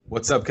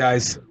What's up,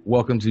 guys?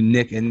 Welcome to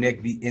Nick and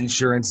Nick, the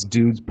Insurance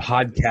Dudes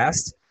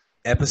podcast,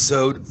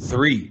 episode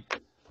 3.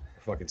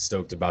 Fucking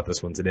stoked about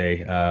this one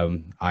today.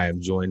 I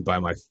am joined by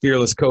my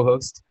fearless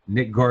co-host,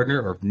 Nick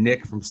Gardner, or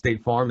Nick from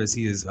State Farm, as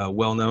he is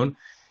well known.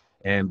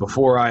 And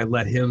before I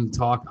let him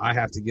talk, I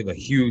have to give a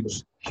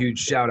huge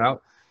shout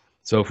out.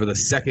 So for the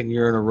second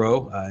year in a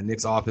row,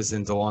 Nick's office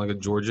in Dahlonega,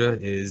 Georgia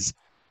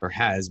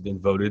has been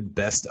voted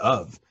best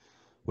of,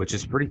 which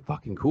is pretty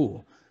fucking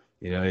cool.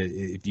 You know,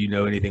 if you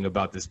know anything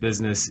about this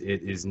business,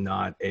 it is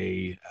not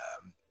an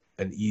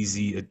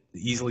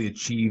easily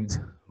achieved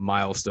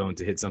milestone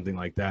to hit something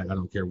like that. I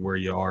don't care where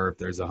you are, if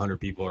there's 100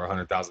 people or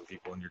 100,000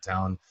 people in your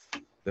town.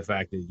 The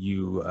fact that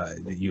you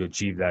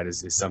achieve that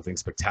is something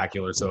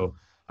spectacular. So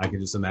I can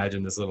just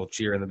imagine this little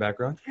cheer in the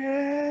background.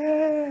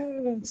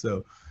 Yeah.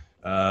 So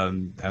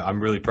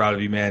I'm really proud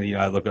of you, man. You know,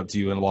 I look up to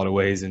you in a lot of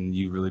ways, and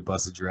you really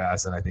busted your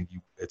ass, and I think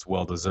it's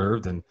well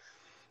deserved. And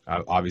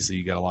obviously,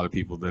 you got a lot of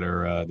people that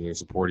are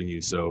supporting you.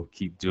 So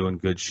keep doing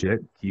good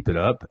shit. Keep it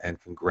up, and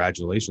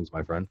congratulations,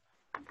 my friend.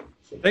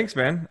 Thanks,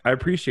 man. I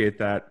appreciate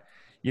that.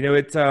 You know,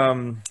 it's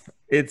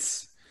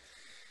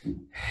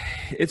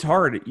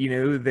hard. You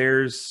know,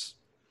 there's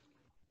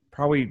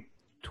probably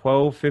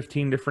 12,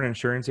 15 different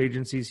insurance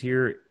agencies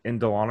here in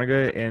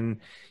Dahlonega, and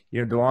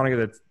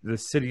Dahlonega, the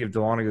city of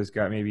Dahlonega has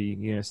got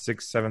maybe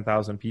 6,000,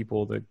 7,000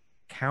 people. The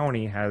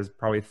county has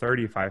probably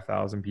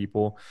 35,000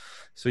 people.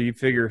 So you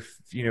figure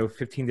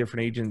 15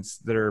 different agents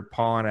that are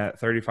pawing at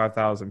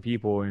 35,000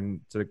 people,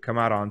 and to come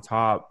out on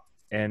top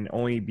and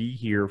only be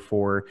here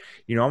for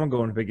I'm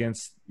going up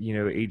against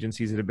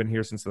agencies that have been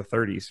here since the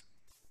 30s.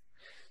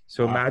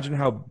 So imagine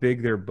how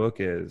big their book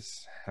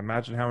is.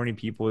 Imagine how many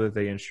people that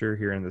they insure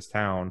here in this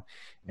town,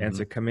 and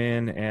to come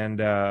in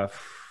and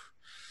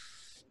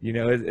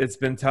it's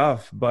been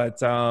tough,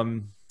 but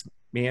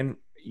man,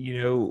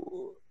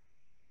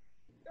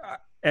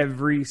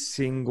 every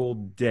single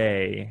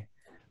day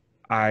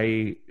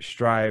I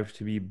strive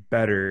to be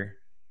better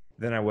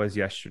than I was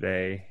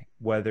yesterday,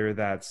 whether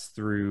that's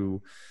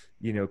through,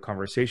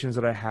 conversations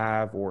that I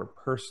have or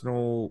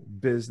personal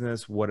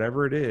business,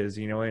 whatever it is,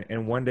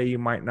 and one day you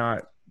might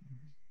not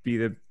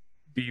be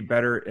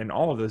better in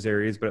all of those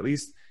areas, but at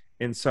least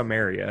in some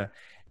area.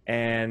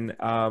 And,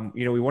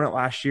 we won it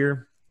last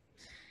year,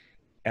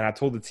 and I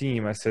told the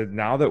team, I said,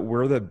 now that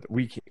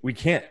we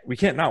can't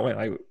not win.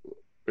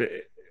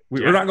 Like,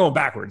 we're not going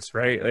backwards,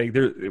 right? Like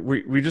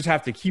we just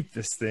have to keep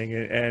this thing.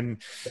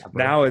 And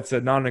now it's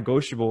a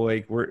non-negotiable.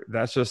 Like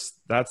that's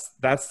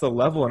the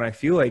level. And I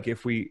feel like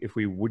if we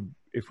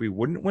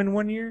wouldn't win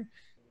one year,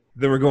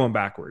 then we're going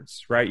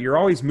backwards, right? You're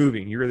always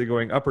moving. You're either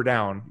going up or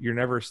down. You're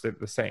never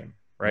the same,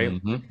 right?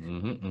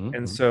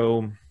 And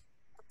so,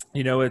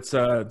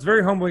 it's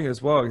very humbling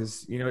as well,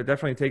 because it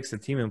definitely takes the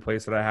team in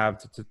place that I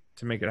have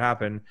to make it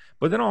happen.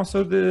 But then also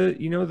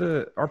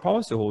our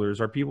policyholders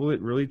are people that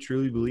really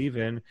truly believe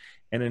in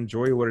and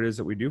enjoy what it is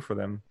that we do for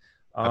them.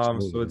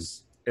 So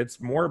it's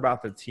more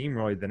about the team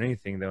really than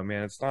anything, though,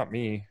 man. It's not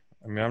me.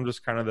 I mean, I'm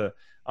just kind of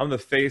I'm the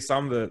face,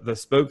 I'm the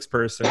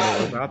spokesperson.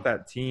 But without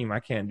that team, I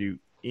can't do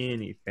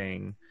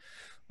anything.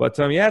 But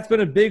it's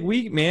been a big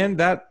week, man.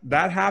 That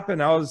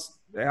happened. I was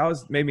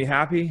made me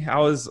happy. I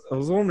was a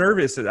little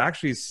nervous. It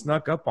actually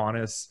snuck up on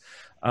us.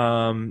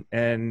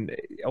 And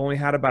only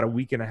had about a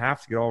week and a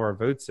half to get all of our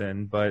votes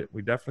in, but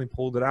we definitely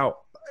pulled it out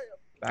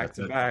back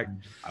to back.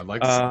 I'd like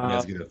to see you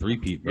guys get a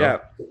three-peat, bro.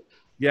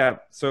 Yeah.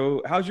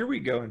 So how's your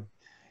week going?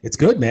 It's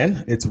good,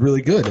 man. It's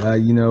really good.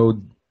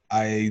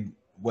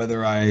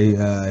 Whether I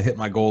hit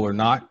my goal or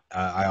not,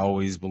 I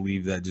always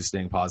believe that just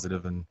staying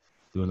positive and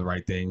doing the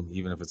right thing,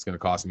 even if it's going to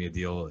cost me a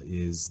deal,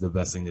 is the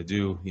best thing to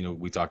do.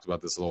 We talked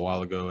about this a little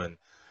while ago, and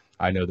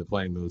I know that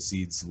planting those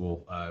seeds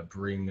will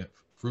bring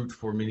fruit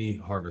for many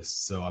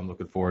harvests. So I'm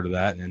looking forward to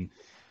that, and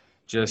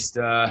just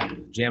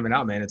jamming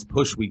out, man. It's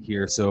push week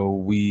here. So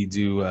we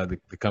do,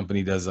 the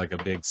company does like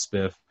a big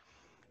spiff,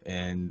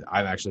 and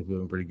I'm actually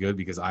feeling pretty good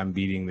because I'm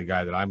beating the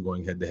guy that I'm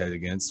going head to head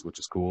against, which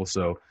is cool.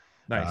 So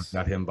nice.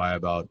 Got him by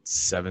about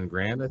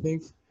 $7,000, I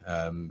think.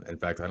 In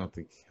fact, I don't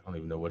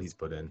even know what he's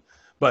put in.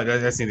 But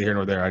that's neither here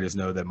nor there. I just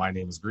know that my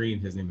name is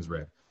green, his name is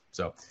red.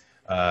 So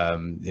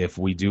if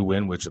we do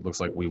win, which it looks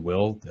like we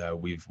will,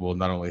 we'll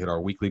not only hit our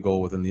weekly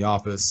goal within the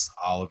office,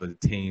 I'll have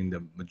attained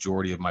the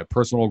majority of my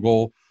personal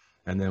goal,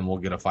 and then we'll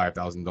get a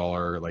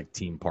 $5,000 like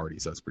team party.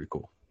 So that's pretty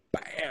cool.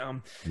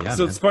 Bam. Yeah,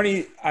 so man. It's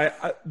funny.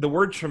 I the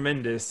word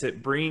tremendous,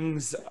 it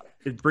brings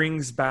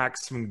back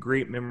some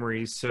great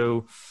memories.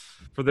 So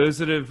for those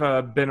that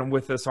have been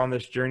with us on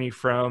this journey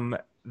from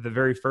the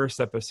very first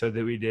episode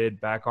that we did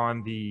back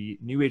on the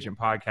New Agent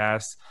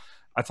podcast,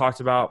 I talked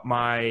about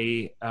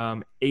my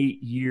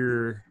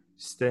 8-year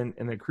stint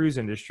in the cruise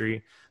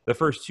industry. The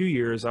first 2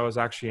 years, I was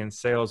actually in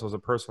sales. I was a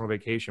personal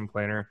vacation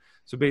planner.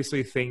 So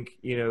basically think,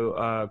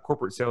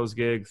 corporate sales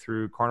gig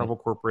through Carnival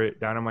Corporate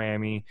down in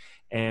Miami,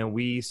 and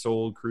we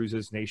sold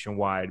cruises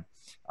nationwide.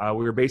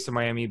 We were based in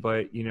Miami,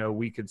 but,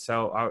 we could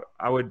sell,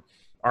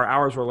 our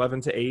hours were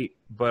 11 to 8,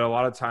 but a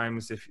lot of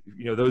times if,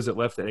 those that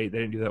left at 8, they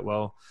didn't do that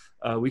well.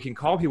 We can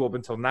call people up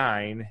until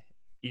 9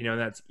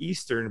 that's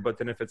Eastern, but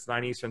then if it's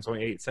 9 Eastern, it's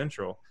only 8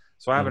 Central.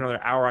 So I have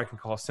another hour I can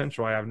call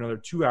Central. I have another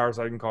 2 hours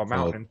I can call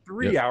Mountain, and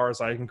 3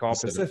 hours I can call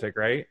Pacific,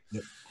 right?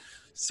 Yep.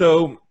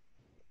 So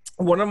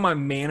one of my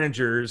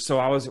managers,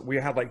 we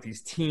had like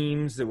these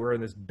teams that were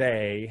in this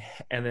bay,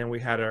 and then we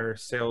had our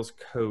sales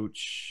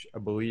coach, I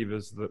believe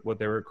is what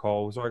they were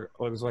called. It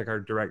was like our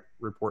direct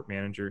report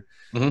manager.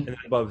 Mm-hmm. And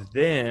above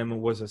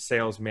them was a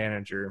sales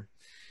manager.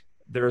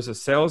 There was a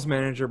sales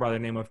manager by the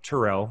name of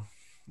Terrell,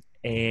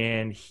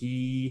 and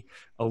I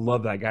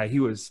love that guy. He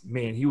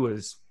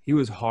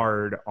was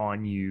hard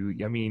on you.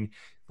 I mean,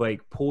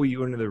 like pull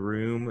you into the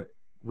room,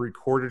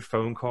 recorded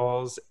phone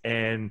calls,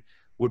 and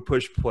would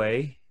push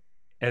play.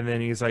 And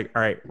then he's like,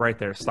 all right, right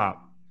there,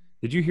 stop.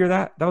 Did you hear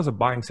that? That was a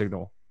buying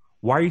signal.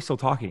 Why are you still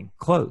talking?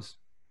 Close.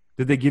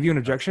 Did they give you an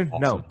objection?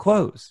 Awesome. No,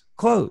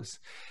 close.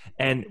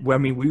 And I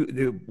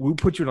mean, we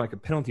put you in like a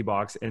penalty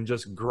box and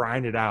just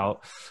grind it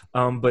out.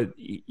 But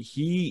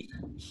he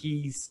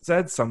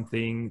said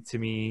something to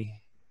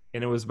me,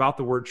 and it was about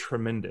the word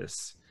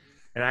tremendous,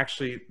 and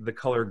actually the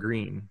color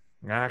green.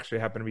 I actually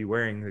happen to be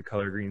wearing the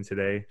color green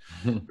today.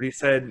 But he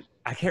said,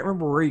 I can't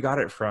remember where he got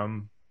it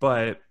from,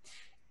 but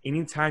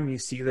anytime you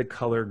see the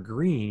color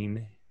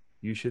green,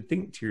 you should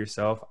think to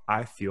yourself,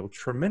 I feel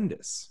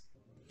tremendous.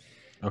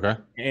 Okay.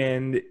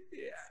 And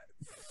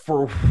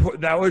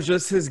that was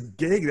just his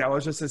gig. That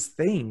was just his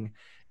thing.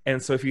 And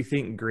so if you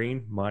think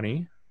green,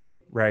 money,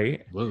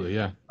 right? Absolutely,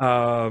 yeah.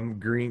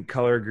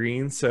 Color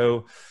green.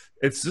 So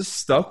it's just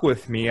stuck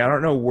with me. I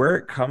don't know where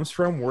it comes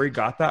from, where he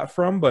got that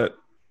from, but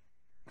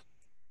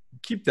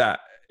keep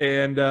that.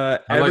 And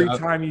every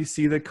time you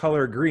see the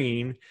color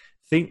green,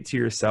 think to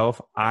yourself,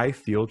 I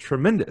feel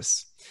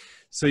tremendous.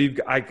 So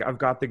I've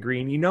got the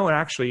green, and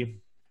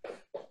actually,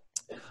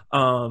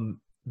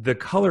 the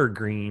color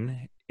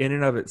green in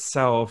and of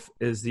itself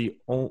is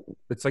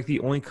it's like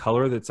the only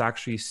color that's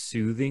actually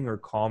soothing or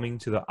calming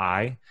to the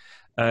eye.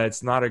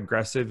 It's not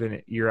aggressive,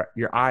 and your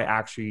eye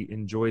actually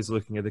enjoys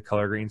looking at the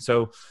color green.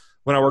 So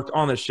when I worked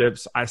on the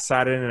ships, I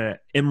sat in an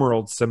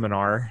emerald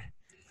seminar.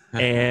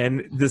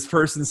 And this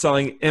person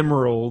selling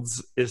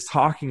emeralds is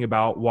talking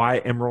about why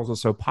emeralds are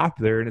so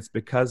popular, and it's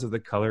because of the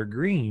color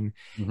green.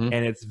 Mm-hmm.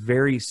 And it's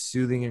very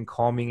soothing and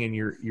calming, and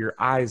your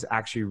eyes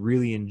actually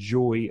really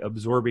enjoy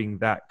absorbing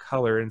that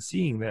color and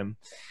seeing them.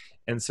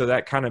 And so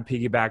that kind of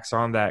piggybacks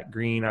on that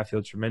green. I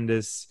feel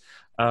tremendous.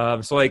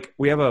 So like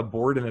we have a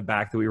board in the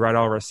back that we write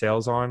all of our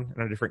sales on and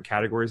our different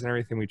categories and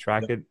everything. We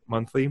track it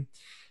monthly.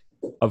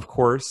 Of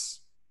course,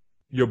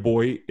 your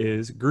boy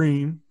is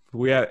green.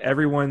 We have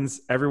everyone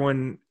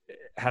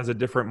has a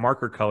different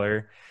marker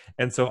color,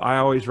 and so I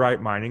always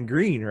write mine in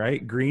green,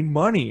 right? Green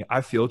money.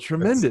 I feel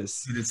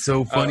tremendous. It's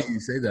so funny you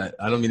say that.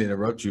 I don't mean to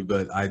interrupt you,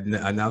 but I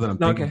now that I'm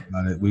thinking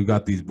about it, we've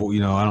got these. I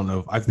don't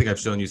know. I think I've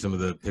shown you some of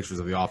the pictures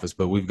of the office,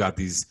 but we've got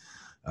these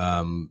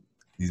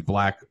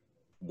black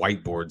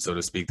whiteboards, so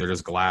to speak. They're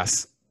just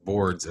glass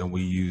boards, and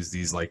we use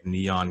these like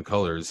neon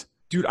colors.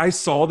 Dude, I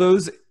saw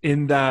those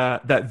in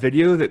that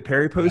video that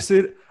Perry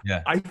posted.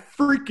 Yeah. I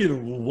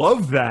freaking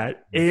love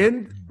that.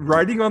 And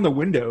writing on the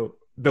window.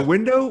 The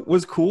window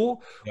was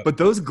cool, but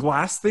those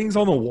glass things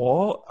on the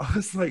wall, I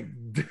was like,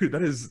 dude,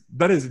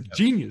 that is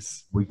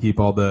genius. We keep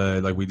all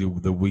we do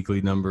the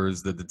weekly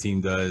numbers that the team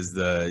does,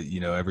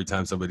 every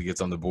time somebody gets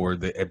on the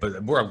board.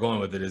 But where I'm going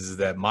with it is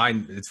that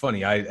mine, it's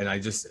funny. I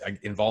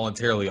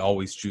involuntarily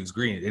always choose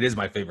green. It is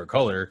my favorite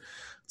color.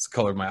 It's the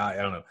color of my eye.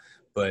 I don't know.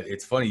 But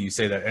it's funny you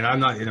say that, and I'm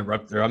not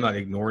interrupting, or I'm not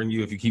ignoring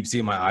you. If you keep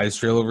seeing my eyes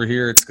trail over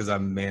here, it's because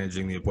I'm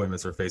managing the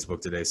appointments for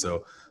Facebook today.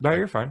 So no,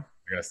 you're fine.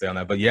 I gotta stay on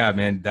that. But yeah,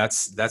 man,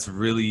 that's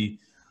funny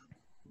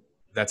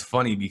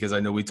because I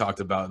know we talked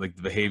about like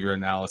the behavior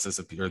analysis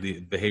or the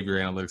behavior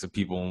analytics of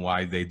people and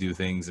why they do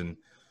things, and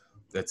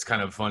that's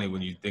kind of funny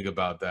when you think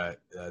about that,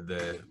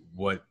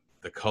 what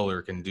the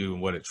color can do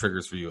and what it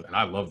triggers for you. And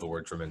I love the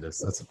word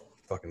tremendous. That's a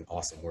fucking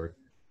awesome word.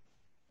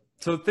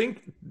 So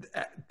think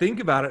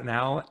about it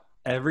now.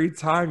 Every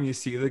time you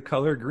see the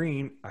color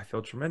green, I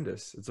feel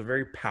tremendous. It's a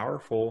very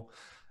powerful,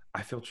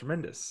 I feel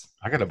tremendous.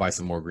 I got to buy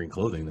some more green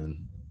clothing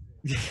then.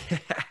 Yeah.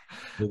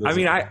 I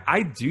mean,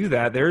 I do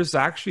that. There's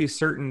actually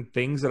certain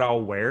things that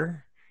I'll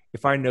wear.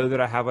 If I know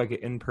that I have like an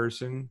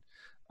in-person,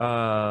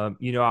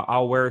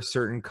 I'll wear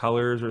certain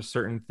colors or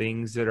certain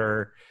things that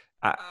are,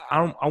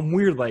 I'm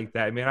weird like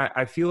that. I mean,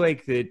 I feel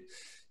like that,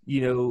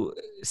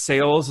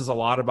 sales is a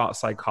lot about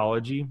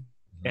psychology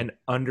and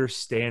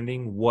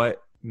understanding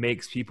what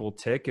makes people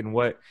tick and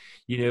what,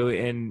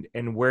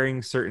 and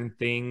wearing certain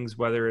things,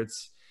 whether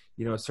it's,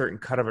 a certain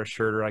cut of a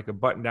shirt or like a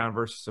button down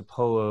versus a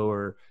polo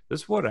or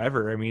just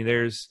whatever. I mean,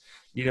 there's,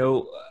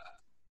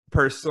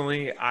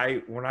 personally,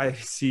 when I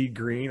see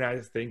green,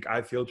 I think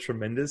I feel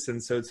tremendous.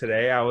 And so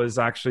today I was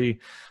actually,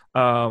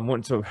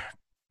 went to a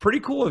pretty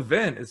cool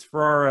event. It's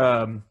for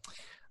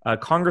our,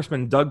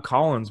 Congressman Doug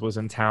Collins was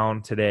in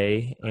town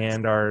today,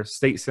 and our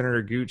state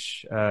senator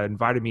Gooch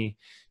invited me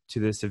to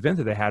this event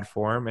that they had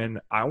for him, and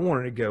I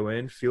wanted to go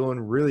in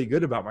feeling really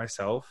good about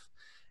myself.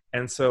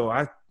 And so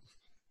I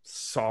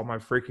saw my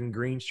freaking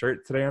green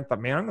shirt today. I thought,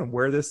 man, I'm gonna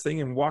wear this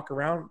thing and walk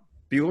around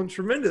feeling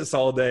tremendous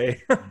all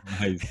day.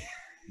 Nice.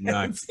 And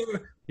Nice. so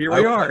here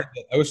we are.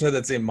 I wish I had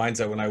that same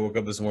mindset when I woke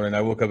up this morning.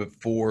 I woke up at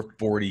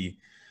 4:40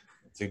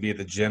 to be at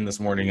the gym this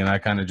morning, and I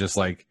kind of just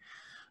like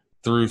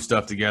threw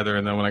stuff together.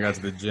 And then when I got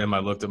to the gym, I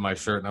looked at my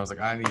shirt and I was like,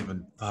 I didn't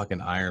even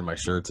fucking iron my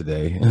shirt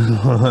today.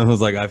 I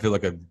was like, I feel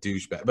like a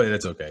douchebag, but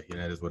it's okay. You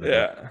know, it is what it is.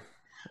 Yeah.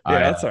 I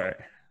That's all right.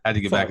 had to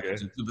get It's all back,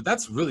 good. but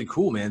that's really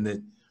cool, man.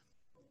 That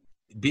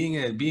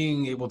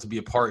being able to be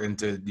a part and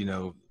to, you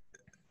know,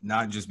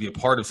 not just be a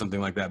part of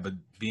something like that, but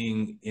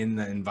being in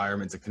the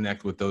environment to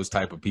connect with those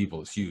type of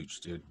people is huge,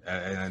 dude.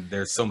 And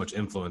there's so much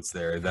influence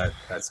there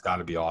that's got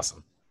to be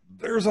awesome.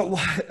 There's a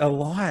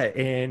lot,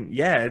 and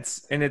yeah,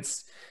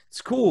 it's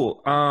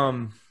cool.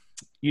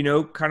 You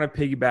know, kind of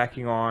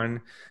piggybacking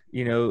on,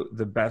 you know,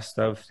 the best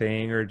of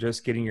thing, or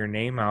just getting your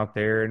name out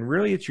there, and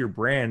really it's your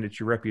brand, it's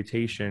your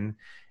reputation.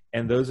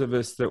 And those of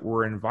us that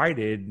were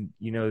invited,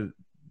 you know,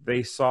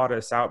 they sought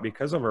us out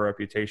because of our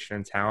reputation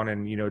in town.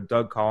 And, you know,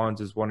 Doug Collins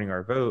is wanting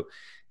our vote.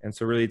 And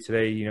so really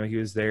today, you know, he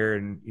was there,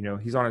 and, you know,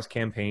 he's on his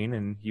campaign,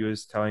 and he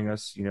was telling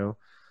us, you know,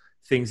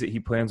 things that he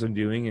plans on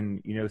doing,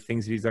 and, you know,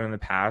 things that he's done in the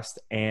past,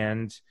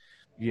 and,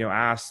 you know,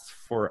 asked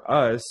for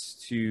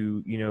us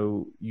to, you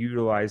know,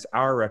 utilize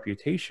our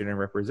reputation and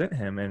represent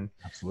him. And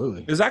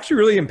Absolutely. it was actually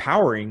really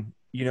empowering,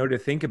 you know, to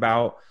think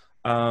about,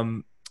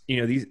 you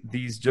know,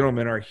 these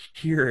gentlemen are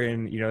here,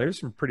 and, you know, there's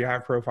some pretty high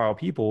profile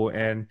people,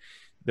 and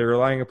they're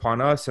relying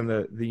upon us and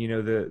the you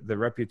know, the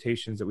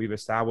reputations that we've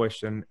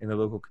established in the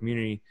local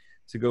community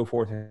to go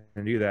forth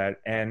and do that.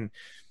 And,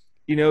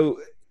 you know,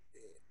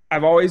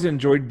 I've always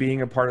enjoyed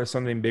being a part of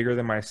something bigger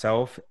than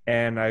myself.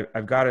 And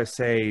I've got to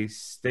say,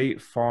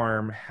 State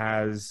Farm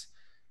has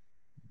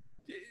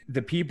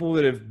the people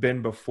that have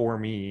been before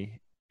me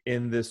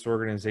in this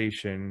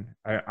organization.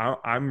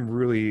 I'm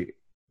really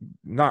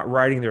not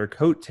riding their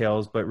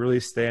coattails, but really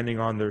standing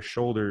on their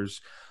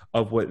shoulders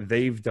of what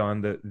they've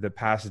done the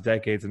past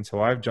decades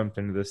until I've jumped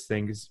into this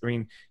thing. 'Cause, I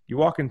mean, you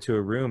walk into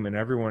a room and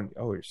everyone,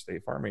 oh, you're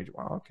State Farm agent.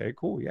 Wow, okay,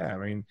 cool. Yeah. I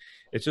mean,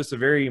 it's just a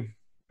very,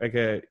 like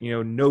a, you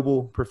know,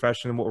 noble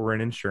profession. What we're in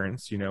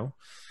insurance, you know,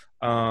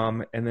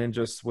 and then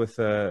just with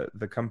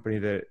the company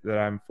that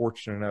I'm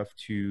fortunate enough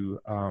to,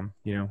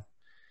 you know,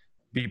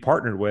 be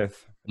partnered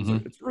with.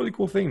 It's a really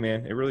cool thing,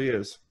 man. It really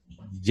is.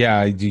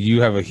 Yeah,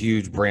 you have a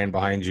huge brand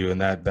behind you,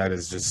 and that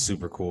is just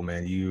super cool,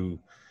 man.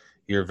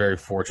 You're very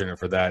fortunate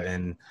for that.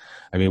 And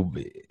I mean,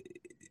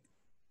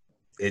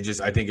 it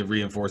just, I think it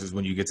reinforces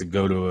when you get to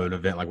go to an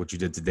event like what you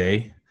did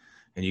today,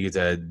 and you get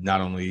to not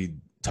only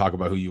talk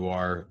about who you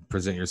are,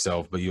 present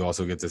yourself, but you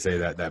also get to say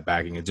that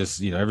backing. It just,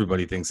 you know,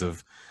 everybody thinks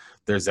of,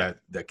 there's that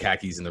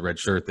khakis and the red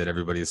shirt that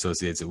everybody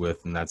associates it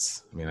with. And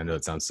that's, I mean, I know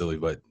it sounds silly,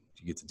 but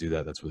you get to do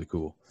that. That's really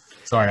cool.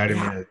 Sorry, I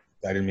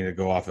didn't mean to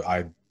go off.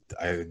 I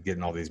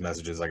getting all these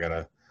messages. I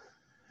gotta.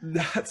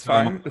 That's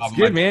fine. It's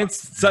good, man.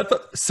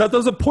 Set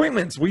those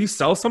appointments. Will you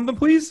sell something,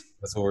 please?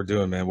 That's what we're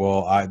doing, man.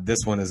 Well,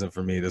 this one isn't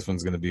for me. This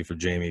one's going to be for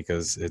Jamie,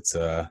 because it's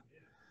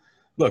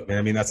look, man.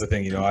 I mean, that's the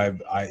thing. You know,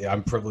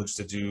 I'm privileged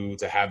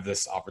to have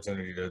this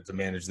opportunity to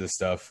manage this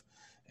stuff,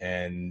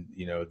 and,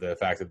 you know, the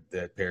fact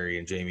that Perry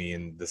and Jamie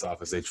in this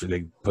office,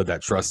 they put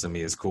that trust in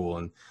me is cool.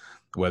 And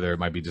whether it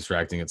might be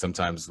distracting and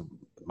sometimes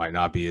it might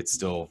not be, it's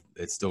still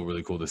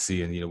really cool to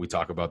see. And, you know, we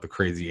talk about the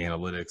crazy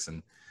analytics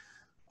and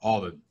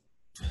all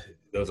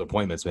those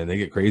appointments, man, they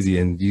get crazy.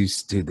 And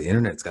dude, the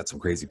internet's got some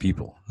crazy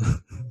people,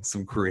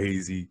 some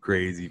crazy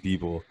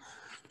people.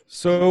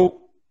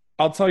 So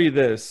I'll tell you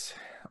this,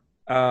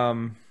 you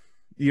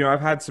know,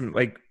 I've had some,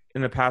 like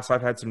in the past,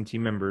 I've had some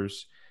team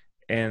members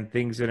and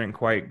things didn't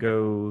quite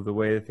go the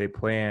way that they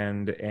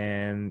planned.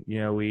 And, you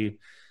know, we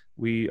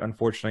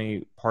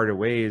unfortunately parted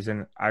ways,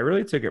 and I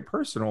really took it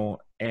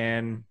personal.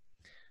 And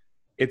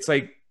it's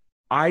like,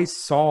 I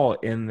saw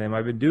in them,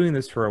 I've been doing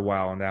this for a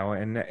while now,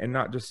 and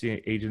not just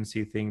the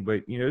agency thing,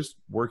 but, you know, just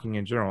working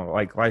in general,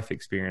 like life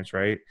experience,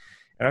 right?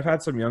 And I've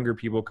had some younger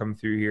people come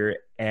through here,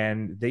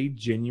 and they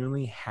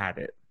genuinely had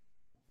it.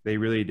 They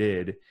really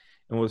did.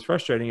 And what was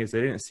frustrating is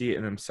they didn't see it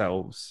in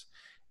themselves.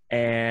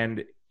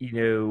 And, you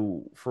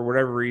know, for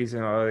whatever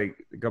reason, I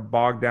got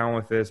bogged down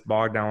with this,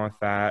 bogged down with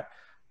that.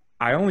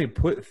 I only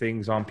put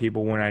things on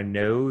people when I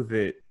know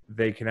that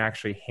they can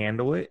actually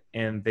handle it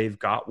and they've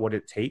got what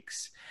it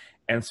takes.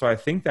 And so I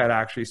think that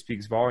actually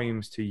speaks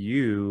volumes to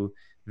you,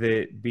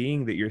 that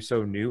being that you're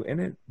so new in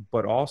it,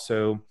 but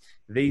also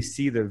they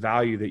see the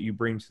value that you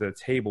bring to the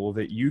table,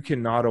 that you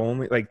can not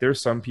only, like,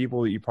 there's some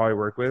people that you probably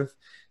work with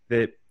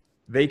that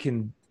they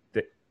can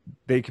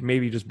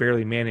maybe just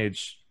barely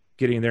manage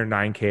getting their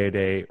 9K a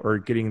day or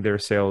getting their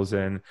sales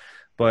in.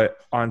 But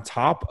on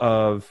top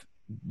of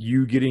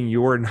you getting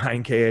your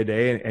 9K a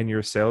day and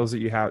your sales that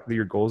you have,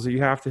 your goals that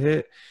you have to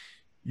hit,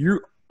 you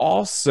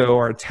also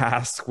are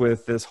tasked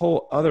with this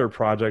whole other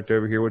project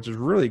over here, which is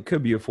really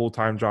could be a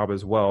full-time job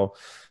as well.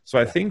 So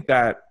I think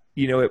that,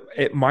 you know,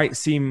 it might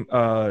seem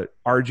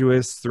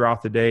arduous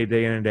throughout the day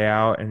in and day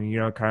out, and, you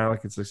know, kind of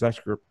like it's this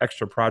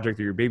extra project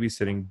that you're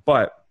babysitting,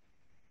 but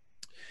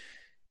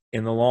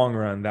in the long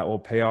run, that will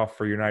pay off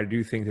for you. And I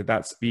do think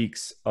that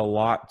speaks a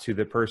lot to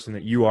the person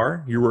that you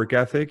are, your work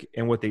ethic,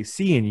 and what they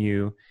see in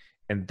you.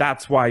 And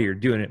that's why you're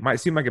doing it. It might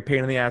seem like a pain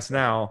in the ass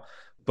now,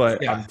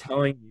 but I'm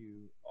telling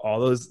you,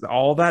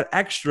 all that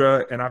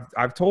extra, and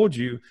I've told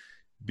you,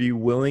 be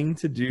willing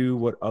to do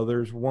what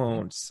others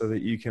won't so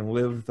that you can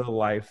live the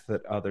life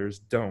that others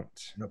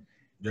don't. Yep.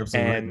 You're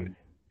absolutely And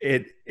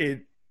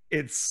right.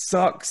 it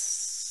sucks.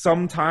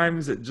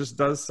 Sometimes it just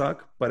does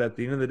suck, but at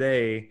the end of the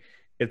day,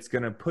 it's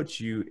going to put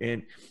you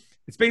in,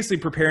 it's basically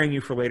preparing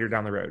you for later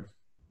down the road.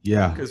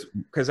 Yeah.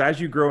 Because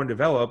as you grow and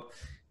develop,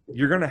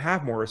 you're going to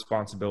have more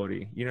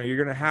responsibility. You know, you're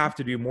going to have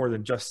to do more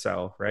than just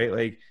sell, right?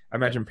 Like I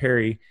imagine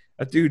Perry,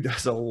 a dude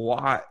does a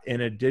lot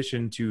in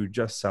addition to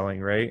just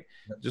selling, right?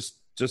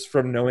 Just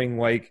from knowing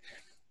like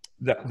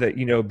that,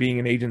 you know, being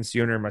an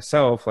agency owner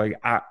myself, like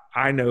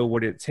I know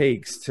what it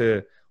takes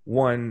to,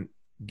 one,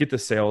 get the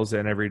sales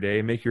in every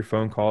day, make your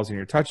phone calls and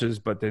your touches,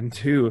 but then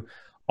two,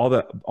 all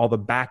the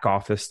back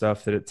office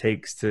stuff that it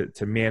takes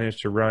to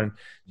manage to run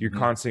your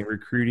constant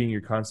recruiting,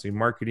 your constant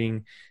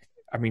marketing.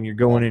 I mean, you're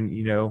going in,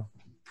 you know,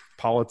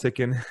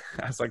 politicking,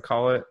 as I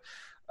call it.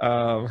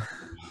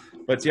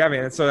 But yeah,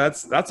 man. So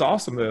that's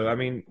awesome though. I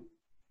mean,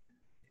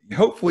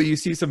 hopefully you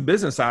see some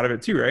business out of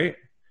it too, right?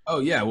 Oh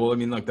yeah. Well, I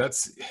mean, look,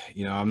 that's,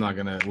 you know,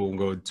 we'll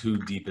go too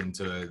deep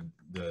into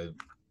the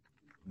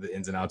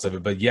ins and outs of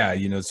it, but yeah,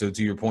 you know, so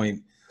to your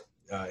point,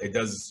 it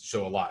does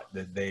show a lot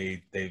that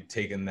they've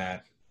taken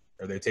that,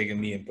 or they've taken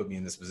me and put me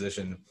in this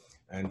position.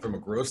 And from a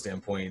growth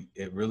standpoint,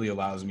 it really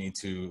allows me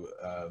to,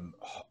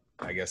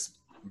 I guess,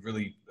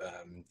 really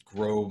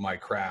grow my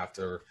craft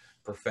or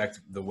perfect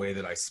the way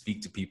that I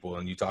speak to people.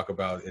 And you talk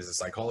about is a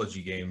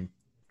psychology game,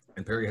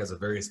 and Perry has a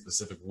very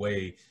specific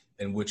way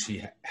in which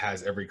he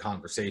has every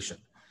conversation.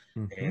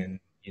 And,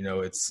 you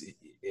know, it's,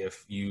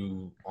 if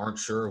you aren't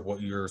sure of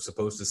what you're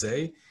supposed to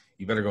say,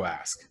 you better go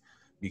ask,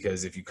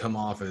 because if you come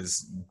off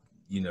as,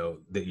 you know,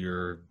 that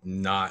you're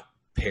not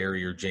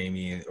Perry or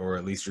Jamie, or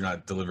at least you're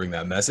not delivering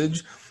that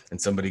message,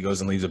 and somebody goes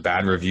and leaves a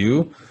bad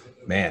review,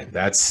 man,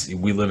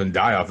 we live and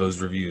die off those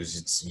reviews.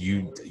 It's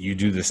you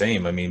do the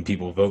same. I mean,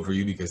 people vote for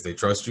you because they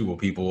trust you. Well,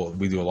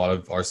 we do a lot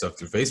of our stuff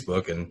through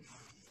Facebook, and,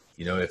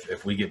 you know,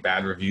 if we get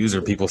bad reviews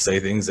or people say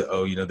things that,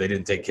 oh, you know, they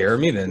didn't take care of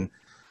me, then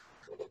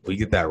we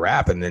get that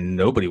rap, and then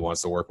nobody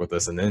wants to work with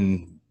us, and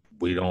then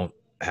we don't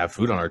have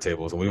food on our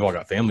tables, and we've all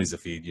got families to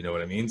feed. You know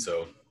what I mean?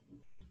 So,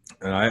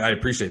 and I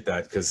appreciate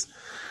that, because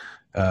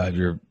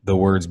the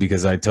words,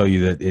 because I tell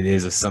you that it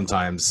is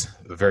sometimes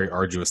a very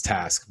arduous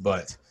task,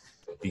 but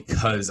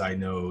because I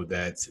know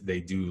that they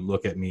do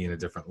look at me in a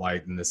different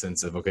light, in the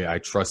sense of, okay, I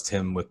trust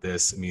him with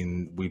this. I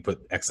mean, we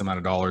put X amount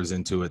of dollars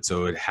into it,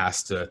 so it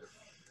has to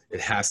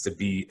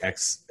be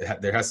X.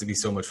 There has to be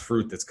so much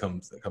fruit that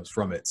comes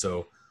from it.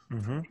 So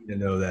to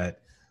know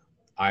that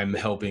I'm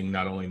helping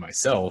not only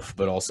myself,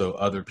 but also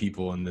other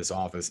people in this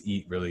office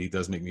eat, really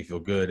does make me feel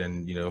good.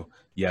 And, you know,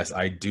 yes,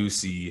 I do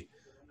see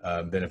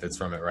benefits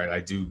from it, right? I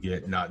do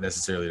get, not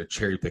necessarily to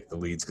cherry pick the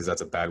leads, because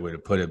that's a bad way to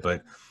put it,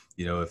 but,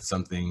 you know, if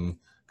something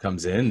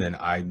comes in, then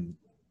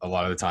a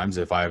lot of the times,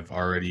 if I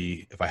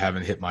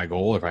haven't hit my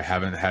goal, if I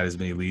haven't had as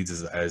many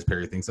leads as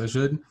Perry thinks I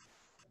should,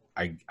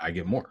 I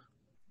get more,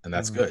 and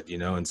that's good, you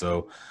know? And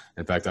so,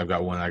 in fact, I've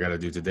got one I got to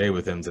do today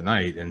with him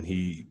tonight, and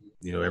he,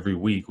 you know, every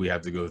week we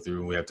have to go through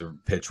and we have to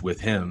pitch with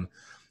him,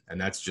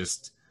 and that's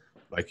just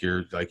like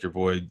your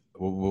boy.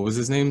 What was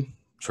his name?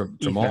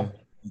 Jamal?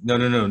 No,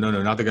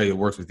 not the guy that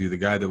works with you. The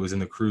guy that was in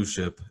the cruise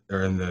ship,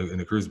 or in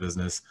the cruise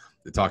business,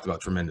 that talked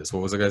about Tremendous.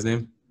 What was the guy's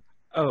name?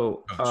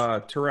 Oh,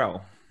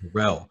 Terrell.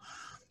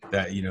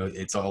 That, you know,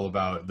 it's all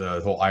about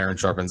the whole iron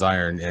sharpens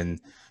iron. And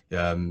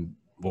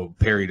what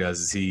Perry does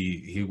is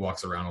he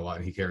walks around a lot,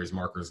 and he carries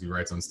markers. He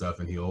writes on stuff,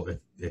 and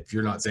if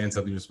you're not saying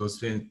something you're supposed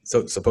to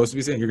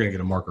be saying, you're gonna get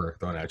a marker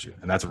thrown at you,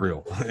 and that's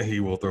real. He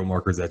will throw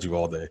markers at you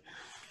all day.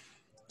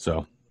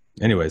 So,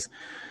 anyways,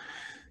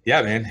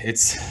 yeah, man,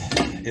 it's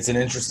an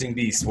interesting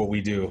beast what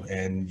we do,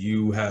 and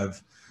you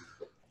have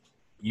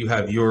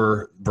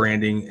your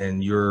branding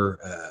and your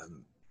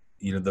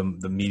you know,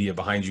 the media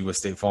behind you with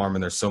State Farm,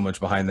 and there's so much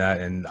behind that.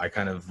 And I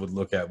kind of would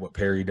look at what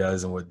Perry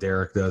does and what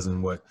Derek does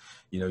and what,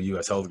 you know,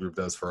 US Health Group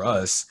does for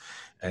us.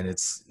 And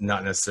it's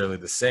not necessarily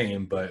the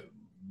same, but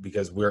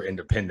because we're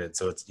independent,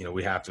 so it's, you know,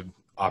 we have to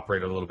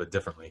operate a little bit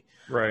differently.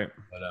 Right.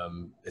 But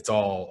it's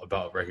all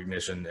about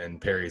recognition,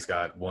 and Perry's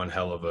got one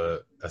hell of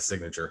a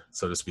signature,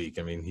 so to speak.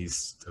 I mean,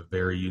 he's a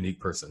very unique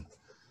person.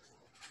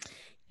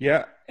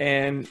 Yeah.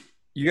 And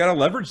you got to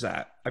leverage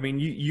that. I mean,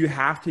 you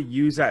have to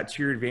use that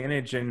to your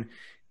advantage, and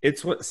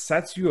it's what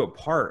sets you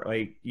apart.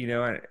 Like, you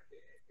know,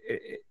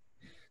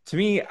 to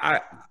me,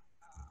 I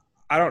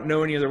don't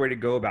know any other way to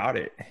go about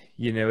it.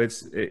 You know,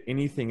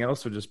 anything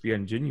else would just be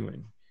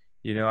ungenuine.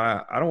 You know,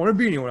 I don't want to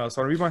be anyone else.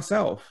 I want to be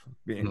myself.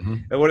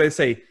 And what do they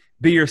say?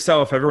 Be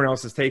yourself. Everyone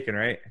else is taken,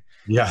 right?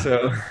 Yeah.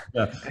 So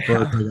yeah.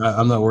 Well,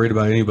 I'm not worried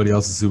about anybody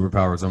else's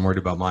superpowers. I'm worried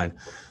about mine.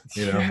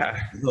 You know,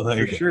 yeah,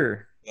 like, for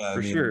sure. Yeah,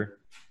 for sure.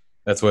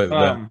 That's what,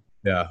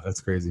 yeah,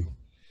 that's crazy.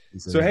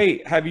 So,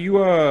 hey, have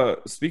you,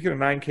 speaking of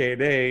 9K a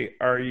day,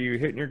 are you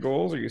hitting your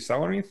goals? Are you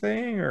selling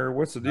anything, or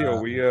what's the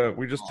deal?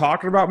 We just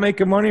talking about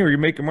making money, or are you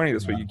making money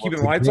this week? You keeping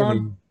the lights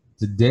on?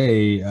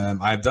 Today,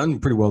 I've done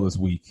pretty well this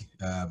week.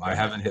 I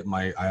haven't hit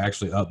I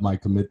actually upped my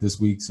commit this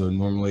week. So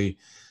normally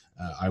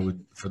I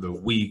would, for the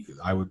week,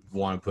 I would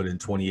want to put in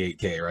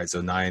 28K, right?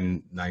 So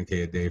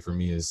 9K a day for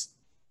me is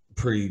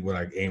pretty what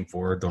I aim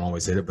for. Don't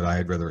always hit it, but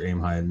I'd rather aim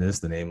high and miss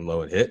than aim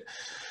low and hit.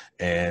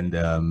 And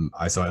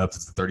I upped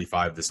it to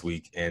 35 this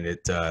week, and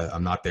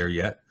I'm not there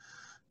yet.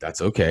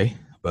 That's okay.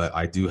 But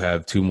I do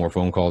have 2 more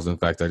phone calls. In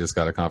fact, I just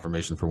got a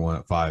confirmation for one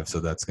at 5. So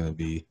that's going to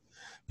be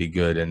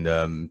good. And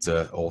it's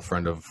an old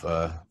friend of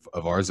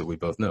ours that we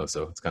both know.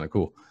 So it's kind of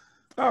cool.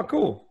 Oh,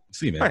 cool.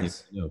 See, man.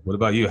 Nice. What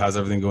about you? How's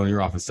everything going in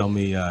your office? Tell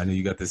me. I know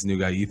you got this new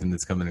guy, Ethan,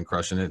 that's coming and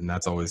crushing it, and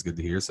that's always good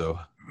to hear. So,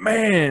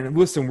 man,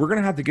 listen, we're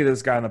gonna have to get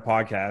this guy on the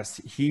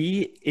podcast.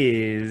 He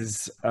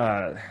is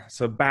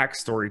so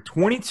backstory: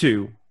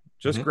 22,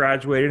 just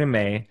graduated in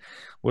May,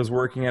 was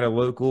working at a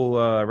local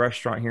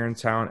restaurant here in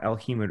town, El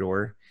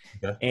Jimador,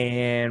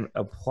 and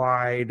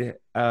applied.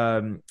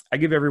 I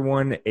give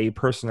everyone a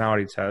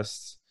personality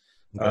test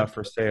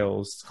for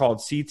sales. It's called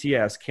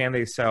CTS. Can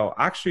they sell?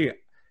 Actually,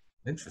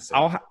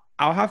 interesting.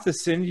 I'll have to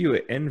send you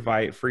an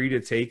invite for you to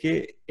take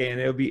it, and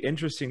it'll be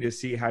interesting to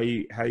see how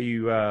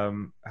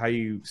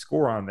you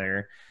score on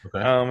there.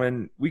 Okay.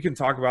 And we can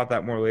talk about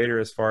that more later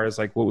as far as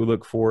like what we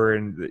look for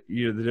and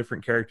the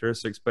different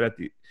characteristics. But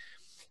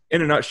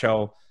in a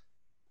nutshell,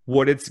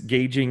 what it's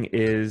gauging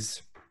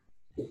is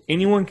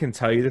anyone can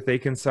tell you that they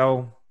can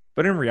sell,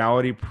 but in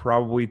reality,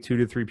 probably 2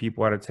 to 3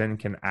 people out of 10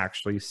 can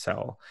actually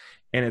sell.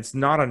 And it's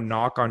not a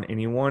knock on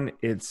anyone.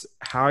 It's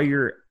how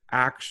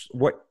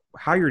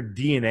how your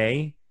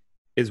DNA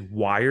is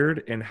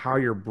wired and how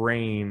your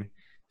brain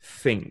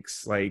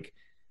thinks. Like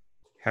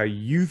how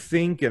you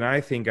think and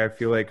I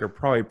feel like are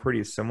probably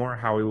pretty similar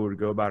how we would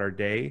go about our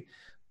day,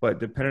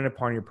 but depending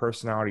upon your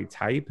personality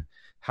type,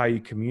 how you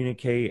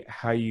communicate,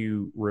 how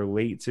you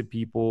relate to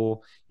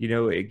people,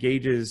 it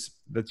gauges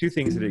the 2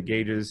 things that it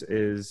gauges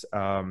is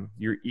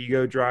your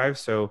ego drive.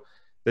 So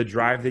the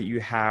drive that you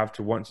have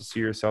to want to see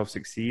yourself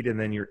succeed, and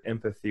then your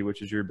empathy,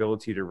 which is your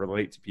ability to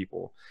relate to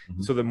people.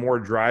 Mm-hmm. So the more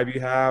drive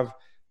you have,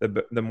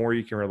 the more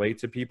you can relate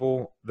to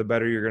people, the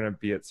better you're going to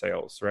be at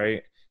sales,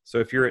 right? So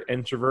if you're an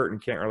introvert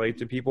and can't relate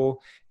to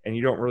people and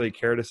you don't really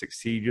care to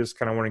succeed, you just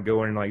kind of want to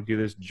go in and like do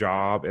this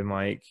job and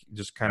like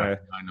just kind of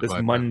this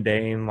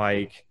mundane,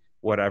 like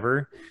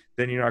whatever,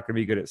 then you're not going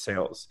to be good at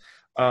sales.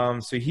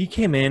 So he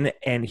came in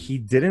and he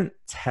didn't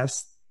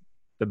test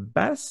the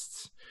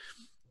best,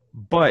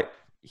 but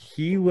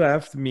he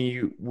left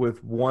me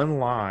with one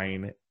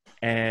line,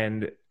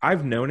 and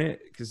I've known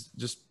it because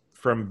just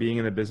from being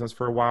in the business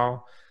for a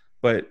while.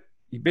 But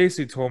he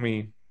basically told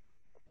me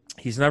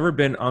he's never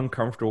been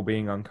uncomfortable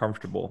being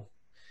uncomfortable.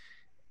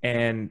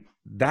 And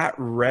that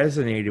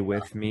resonated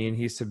with me. And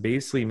he said,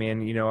 basically,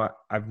 man,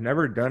 I've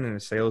never done a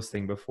sales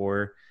thing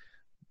before.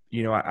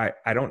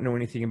 I don't know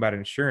anything about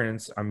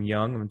insurance. I'm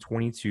young. I'm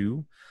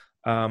 22.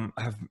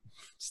 I've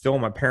still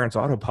my parents'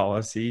 auto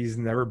policy. He's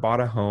never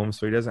bought a home,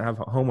 so he doesn't have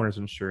homeowner's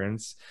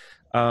insurance.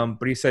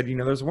 But he said,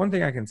 there's one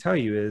thing I can tell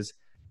you is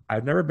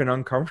I've never been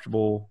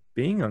uncomfortable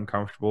being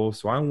uncomfortable.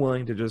 So I'm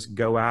willing to just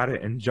go at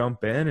it and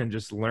jump in and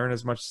just learn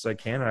as much as I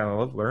can. And I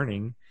love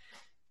learning.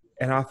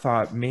 And I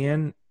thought,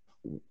 man,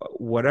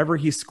 whatever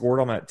he scored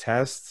on that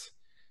test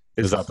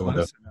is out the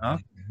window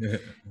enough.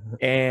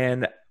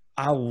 And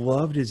I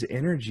loved his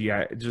energy.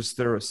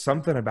 There was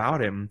something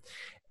about him.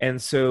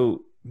 And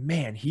so,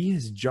 man, he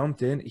has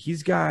jumped in.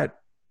 He's got,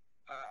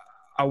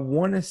 I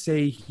want to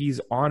say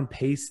he's on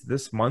pace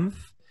this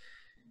month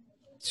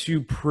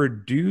to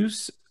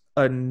produce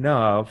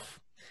enough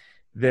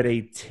that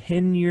a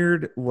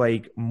tenured,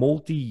 like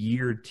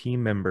multi-year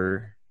team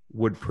member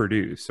would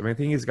produce. I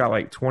think he's got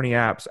like 20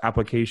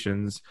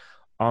 applications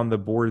on the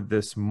board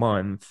this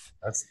month.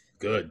 That's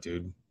good,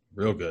 dude.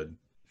 Real good.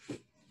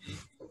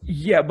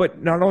 Yeah,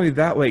 but not only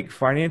that, like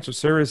financial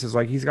services,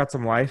 like he's got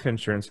some life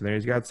insurance in there.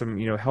 He's got some,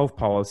 health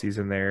policies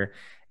in there.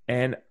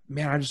 And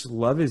man, I just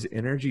love his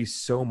energy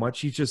so much.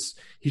 He's just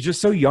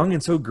so young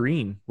and so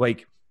green.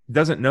 Like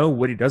doesn't know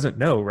what he doesn't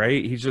know,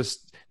 right? He's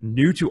just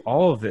new to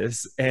all of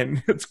this.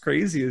 And what's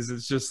crazy is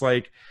it's just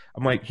like,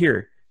 I'm like,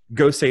 here,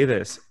 go say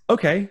this.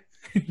 Okay.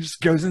 He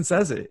just goes and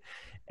says it.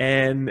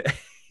 And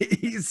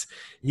he's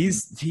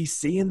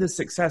seeing the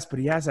success, but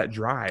he has that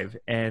drive,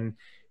 and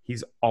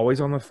he's always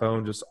on the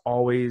phone, just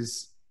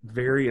always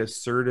very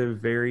assertive,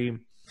 very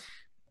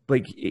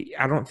like,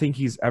 I don't think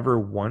he's ever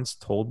once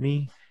told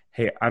me,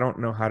 hey, I don't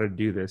know how to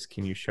do this.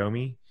 Can you show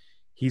me?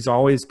 He's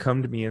always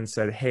come to me and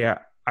said, hey,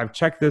 I've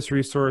checked this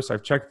resource.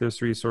 I've checked this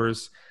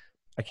resource.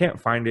 I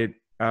can't find it.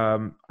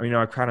 I'm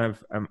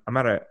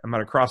at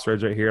a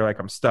crossroads right here. Like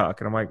I'm stuck,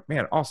 and I'm like,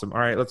 man, awesome. All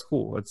right, let's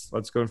go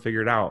and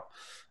figure it out.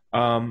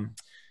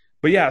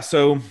 But yeah,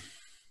 so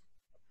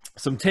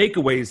some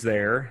takeaways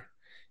there,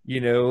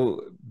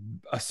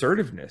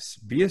 assertiveness,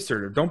 be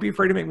assertive. Don't be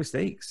afraid to make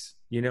mistakes,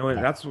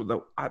 and that's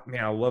what I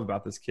love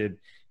about this kid.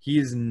 He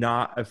is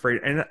not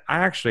afraid. And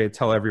I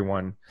tell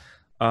everyone,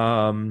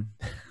 when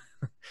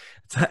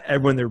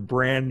they're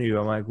brand new,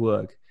 I'm like,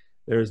 look,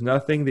 there's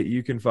nothing that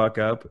you can fuck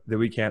up that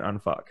we can't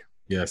unfuck.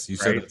 Yes, you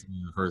said right? that to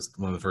me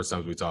one of the first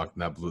times we talked,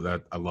 and that blew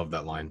that. I love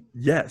that line.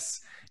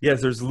 Yes.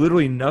 Yes. There's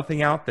literally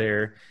nothing out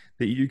there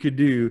that you could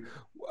do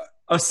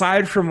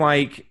aside from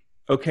like,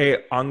 okay,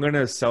 I'm going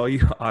to sell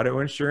you auto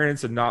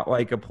insurance and not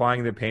like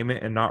applying the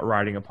payment and not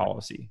writing a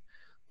policy.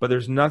 But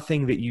there's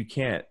nothing that you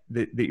can't,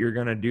 that you're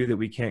going to do that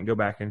we can't go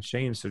back and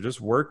change. So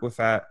just work with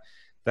that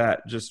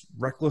just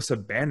reckless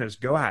abandon. Just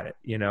go at it,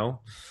 you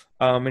know?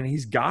 And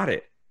he's got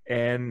it.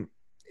 And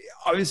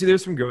obviously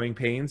there's some growing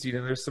pains, you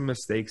know, there's some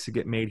mistakes that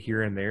get made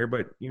here and there,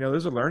 but you know,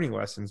 those are learning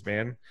lessons,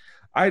 man.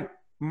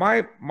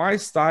 My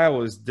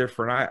style is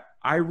different.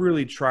 I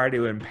really try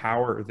to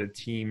empower the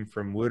team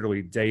from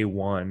literally day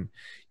one.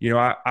 You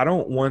know, I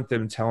don't want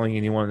them telling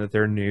anyone that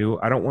they're new.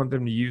 I don't want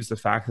them to use the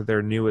fact that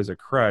they're new as a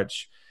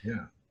crutch.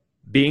 Yeah.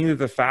 Being that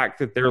the fact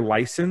that they're a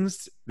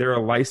licensed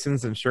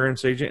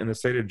insurance agent in the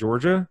state of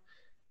Georgia,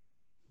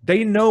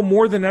 they know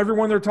more than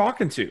everyone they're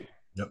talking to.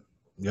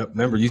 Yep.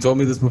 Remember, you told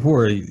me this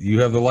before.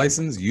 You have the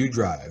license, you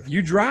drive.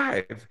 You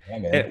drive.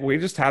 Yeah, We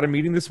just had a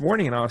meeting this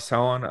morning, and I was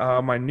telling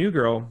my new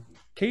girl,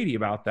 Katie,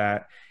 about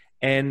that.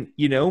 And,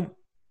 you know,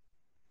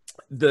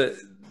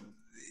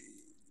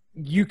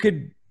 you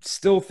could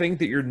still think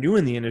that you're new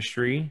in the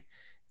industry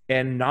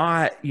and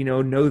not, you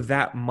know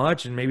that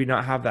much and maybe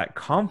not have that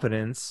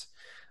confidence.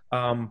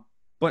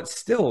 But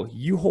still,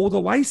 you hold a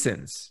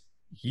license.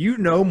 You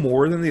know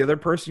more than the other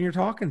person you're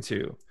talking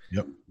to.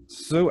 Yep.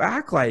 So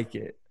act like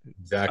it.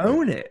 Exactly.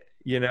 Own it,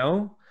 you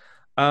know?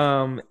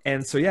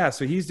 And so, yeah,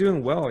 so he's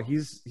doing well.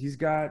 He's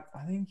got,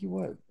 I think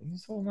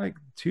he's sold like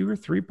 2 or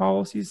 3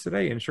 policies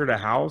today, insured a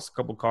house, a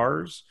couple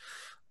cars.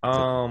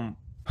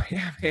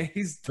 Yeah, man,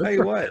 tell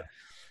you what,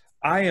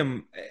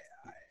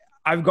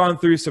 I've gone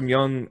through some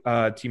young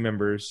team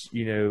members,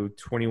 you know,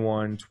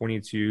 21,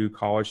 22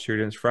 college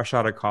students, fresh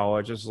out of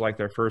college. This is like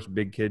their first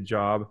big kid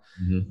job.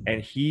 Mm-hmm.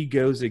 And he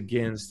goes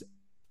against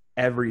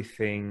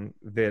everything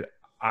that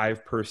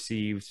I've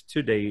perceived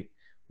to date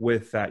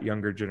with that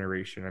younger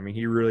generation. I mean,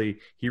 he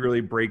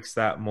really breaks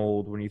that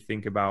mold when you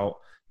think about,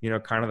 you know,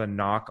 kind of the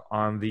knock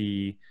on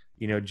the,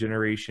 you know,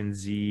 Generation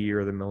Z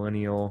or the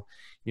millennial.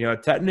 You know,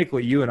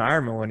 technically you and I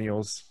are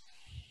millennials.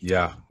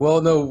 Yeah.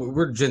 Well, no,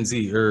 we're Gen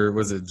Z, or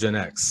was it Gen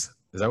X?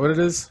 Is that what it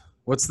is?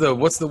 What's the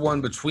one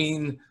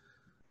between?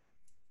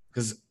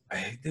 Because,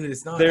 dude,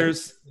 it's not.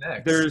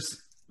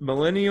 There's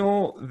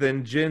millennial,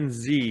 then Gen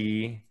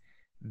Z,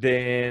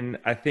 then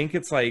I think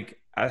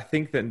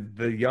that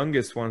the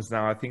youngest ones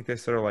now, I think they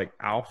sort of like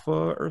alpha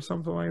or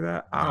something like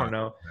that. I don't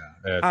know.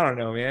 Yeah. I don't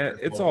know, man.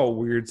 It's all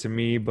weird to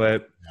me,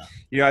 but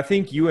you know, I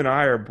think you and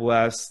I are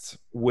blessed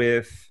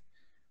with,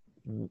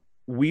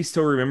 we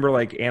still remember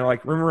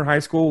remember in high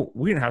school,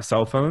 we didn't have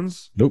cell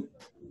phones. Nope.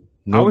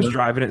 I was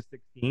driving at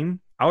 16.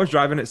 I was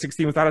driving at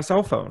 16 without a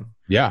cell phone.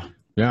 Yeah.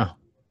 Yeah.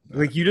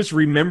 Like you just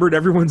remembered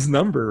everyone's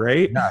number,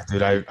 right? Yeah,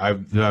 dude.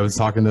 I was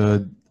talking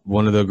to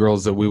one of the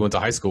girls that we went to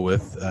high school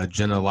with,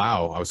 Jenna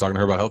Lau. I was talking to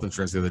her about health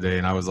insurance the other day,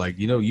 and I was like,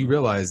 you know, you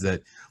realize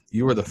that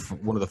you were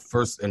one of the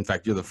first. In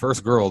fact, you're the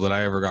first girl that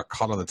I ever got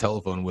caught on the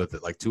telephone with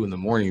at like 2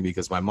 a.m.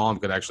 because my mom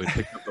could actually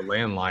pick up the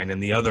landline in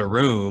the other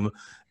room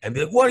and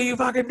be like, "What are you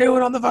fucking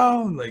doing on the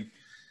phone?" Like,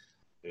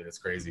 dude, it's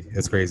crazy.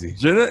 It's crazy.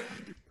 Jenna,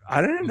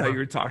 I didn't know you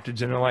would talk to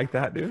Jenna like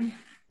that, dude.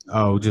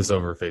 Oh, just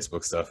over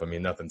Facebook stuff. I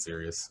mean, nothing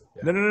serious.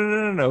 Yeah.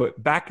 No.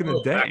 Back in the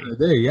day. Back in the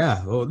day,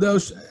 yeah. Well, no,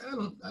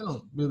 I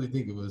don't really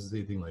think it was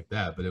anything like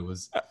that, but it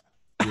was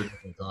we were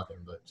definitely talking.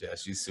 But yeah,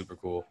 she's super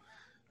cool.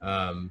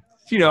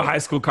 You know, high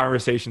school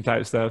conversation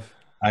type stuff.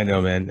 I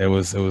know, man. It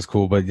was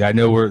cool, but yeah, I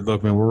know we're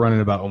running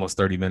about almost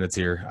 30 minutes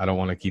here. I don't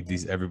want to keep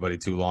everybody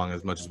too long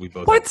as much as we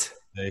both. What?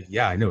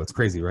 Yeah, I know, it's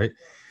crazy, right?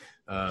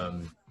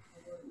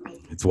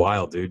 It's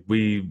wild, dude.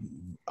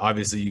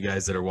 Obviously, you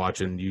guys that are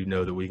watching, you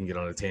know that we can get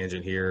on a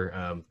tangent here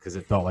because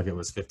it felt like it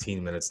was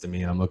 15 minutes to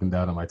me, and I'm looking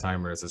down at my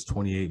timer. It says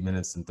 28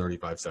 minutes and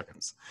 35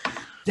 seconds.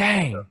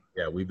 Dang. So,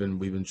 yeah, we've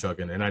been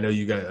chugging, and I know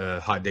you got a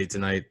hot date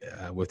tonight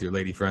with your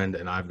lady friend,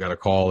 and I've got a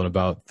call in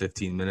about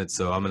 15 minutes.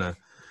 So I'm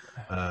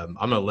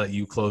gonna let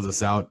you close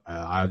us out.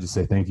 I'll just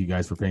say thank you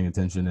guys for paying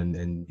attention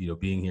and you know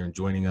being here and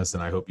joining us,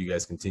 and I hope you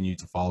guys continue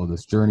to follow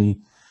this journey.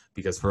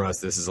 Because for us,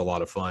 this is a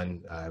lot of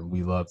fun.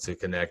 We love to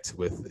connect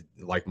with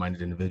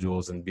like-minded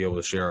individuals and be able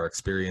to share our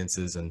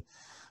experiences. And,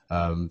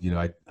 you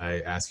know,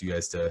 I ask you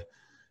guys to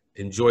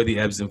enjoy the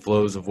ebbs and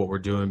flows of what we're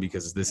doing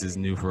because this is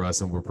new for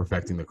us and we're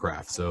perfecting the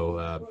craft.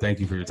 So thank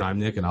you for your time,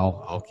 Nick, and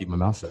I'll keep my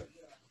mouth shut.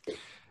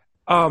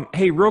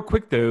 Hey, real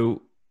quick,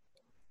 though,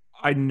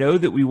 I know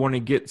that we want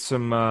to get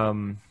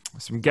some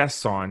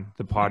guests on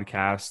the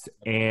podcast,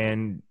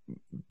 and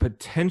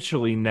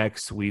potentially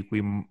next week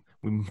we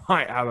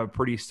might have a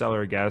pretty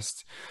stellar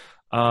guest.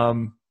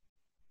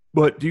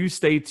 But do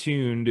stay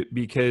tuned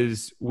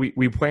because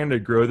we plan to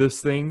grow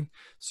this thing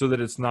so that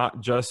it's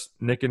not just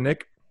Nick and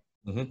Nick.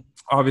 Mm-hmm.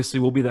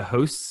 Obviously, we'll be the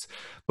hosts,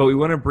 but we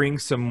want to bring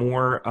some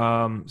more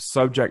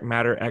subject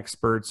matter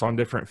experts on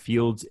different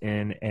fields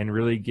in and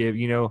really give,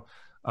 you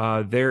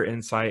know, their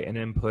insight and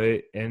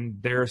input in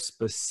their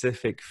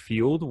specific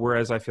field.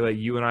 Whereas I feel like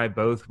you and I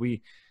both,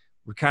 we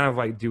we kind of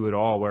like do it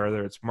all,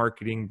 whether it's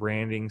marketing,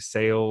 branding,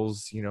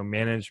 sales,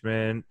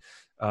 management,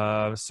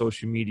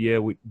 social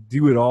media. We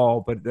do it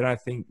all. But then I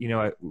think,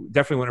 I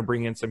definitely want to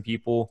bring in some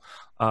people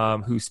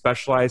who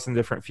specialize in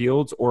different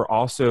fields, or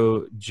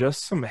also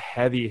just some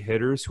heavy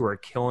hitters who are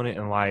killing it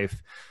in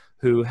life,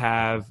 who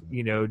have,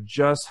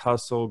 just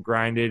hustled,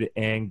 grinded,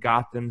 and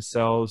got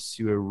themselves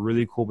to a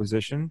really cool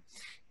position.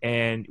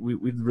 And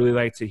we'd really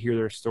like to hear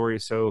their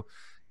stories. So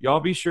y'all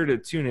be sure to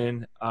tune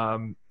in.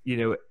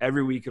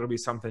 Every week it'll be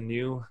something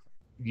new,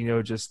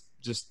 just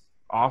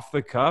off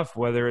the cuff,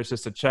 whether it's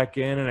just a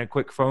check-in and a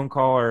quick phone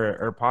call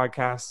or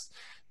podcast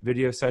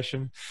video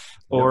session,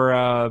 or,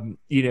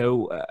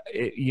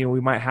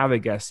 we might have a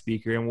guest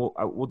speaker, and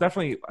we'll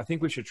definitely, I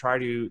think we should try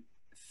to,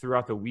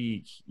 throughout the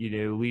week,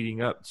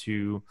 leading up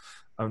to,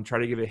 try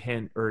to give a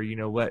hint, or,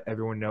 let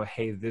everyone know,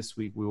 hey, this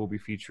week we will be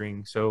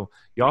featuring. So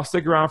y'all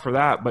stick around for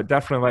that. But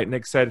definitely, like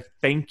Nick said,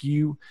 thank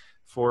you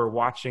for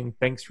watching.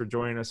 Thanks for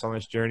joining us on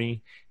this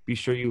journey. Be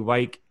sure you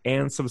like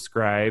and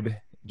subscribe,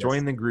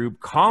 join the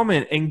group,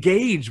 comment,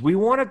 engage. We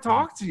want to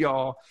talk to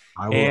y'all.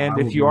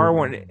 If you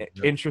are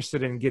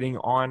interested in getting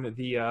on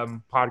the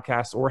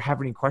podcast, or have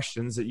any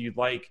questions that you'd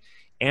like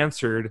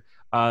answered,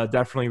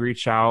 definitely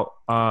reach out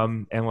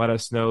and let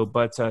us know.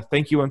 But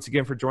thank you once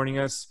again for joining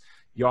us.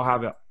 Y'all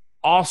have an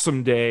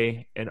awesome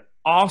day, an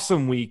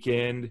awesome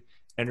weekend.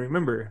 And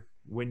remember,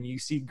 when you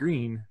see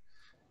green,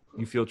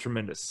 you feel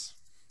tremendous.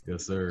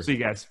 Yes, sir. See you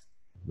guys.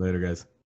 Later, guys.